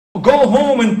Go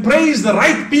home and praise the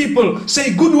right people,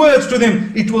 say good words to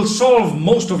them. It will solve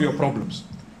most of your problems.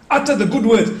 Utter the good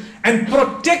words and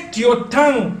protect your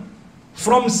tongue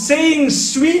from saying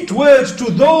sweet words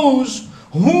to those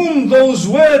whom those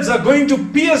words are going to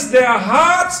pierce their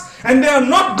hearts, and they are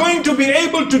not going to be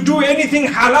able to do anything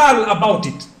halal about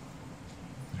it.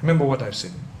 Remember what I've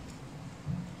said.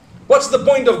 What's the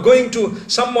point of going to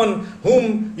someone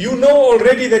whom you know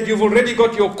already that you've already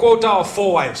got your quota of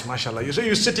 4 wives, mashallah. So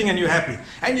you're sitting and you're happy.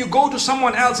 And you go to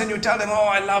someone else and you tell them, oh,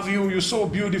 I love you, you're so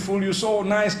beautiful, you're so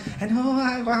nice. And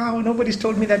oh, wow, nobody's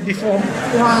told me that before.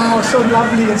 Wow, so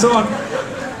lovely and so on.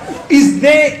 Is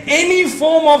there any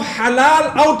form of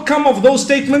halal outcome of those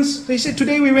statements? They said,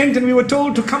 today we went and we were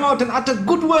told to come out and utter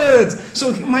good words.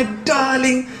 So my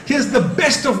darling, here's the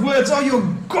best of words. Oh, you're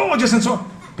gorgeous and so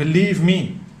on. Believe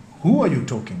me. Who are you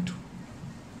talking to?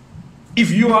 If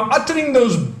you are uttering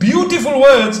those beautiful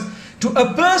words to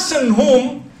a person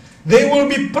whom they will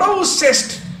be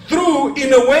processed through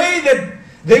in a way that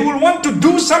they will want to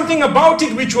do something about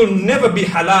it which will never be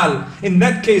halal, in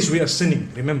that case we are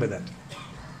sinning. Remember that.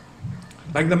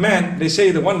 Like the man, they say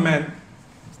the one man,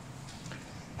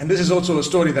 and this is also a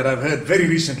story that I've heard very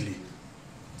recently.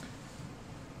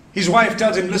 His wife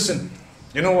tells him, listen,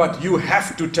 you know what, you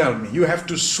have to tell me, you have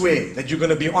to swear that you're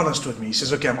going to be honest with me. He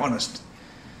says, okay, I'm honest.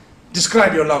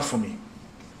 Describe your love for me.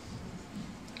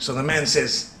 So the man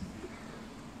says,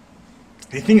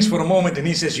 he thinks for a moment and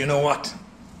he says, you know what?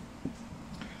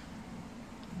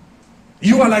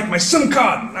 You are like my SIM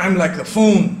card, I'm like the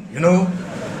phone, you know.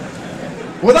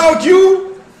 Without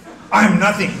you, I'm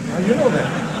nothing. Now, you know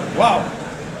that.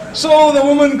 Wow. So the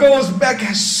woman goes back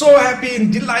so happy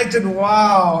and delighted.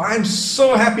 Wow, I'm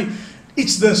so happy.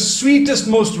 It's the sweetest,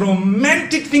 most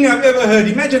romantic thing I've ever heard.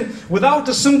 Imagine, without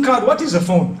a SIM card, what is a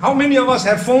phone? How many of us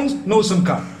have phones? No SIM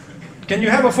card. Can you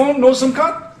have a phone, no SIM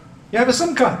card? You have a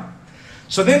SIM card.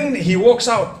 So then he walks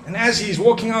out, and as he's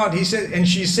walking out, he said, and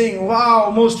she's saying,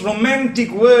 wow, most romantic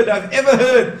word I've ever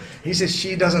heard. He says,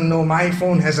 she doesn't know my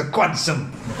phone has a quad SIM.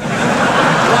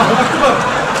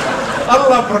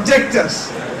 Allah protect us.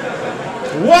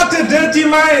 What a dirty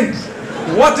mind.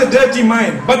 What a dirty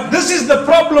mind. But this is the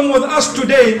problem with us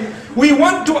today. We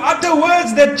want to utter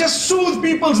words that just soothe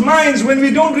people's minds when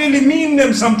we don't really mean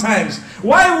them sometimes.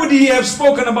 Why would he have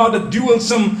spoken about a dual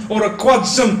SIM or a quad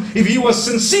SIM if he was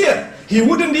sincere? He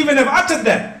wouldn't even have uttered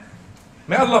that.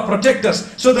 May Allah protect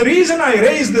us. So the reason I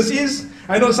raise this is,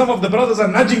 I know some of the brothers are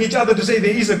nudging each other to say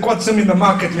there is a quad SIM in the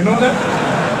market, you know that?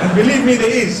 And believe me, there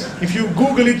is. If you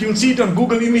Google it, you'll see it on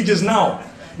Google Images now.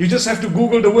 You just have to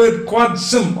Google the word quad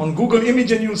SIM on Google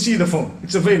Image and you'll see the phone.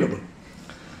 It's available.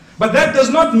 But that does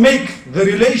not make the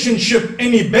relationship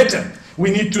any better.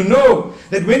 We need to know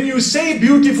that when you say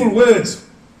beautiful words,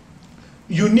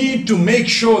 you need to make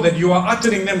sure that you are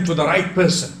uttering them to the right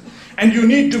person. And you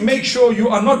need to make sure you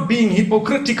are not being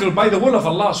hypocritical by the will of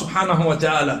Allah subhanahu wa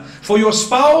ta'ala. For your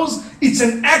spouse, it's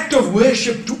an act of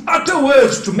worship to utter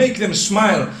words to make them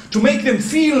smile, to make them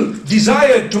feel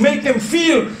desired, to make them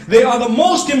feel they are the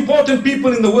most important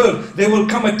people in the world. There will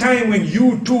come a time when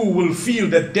you too will feel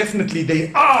that definitely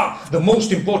they are the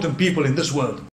most important people in this world.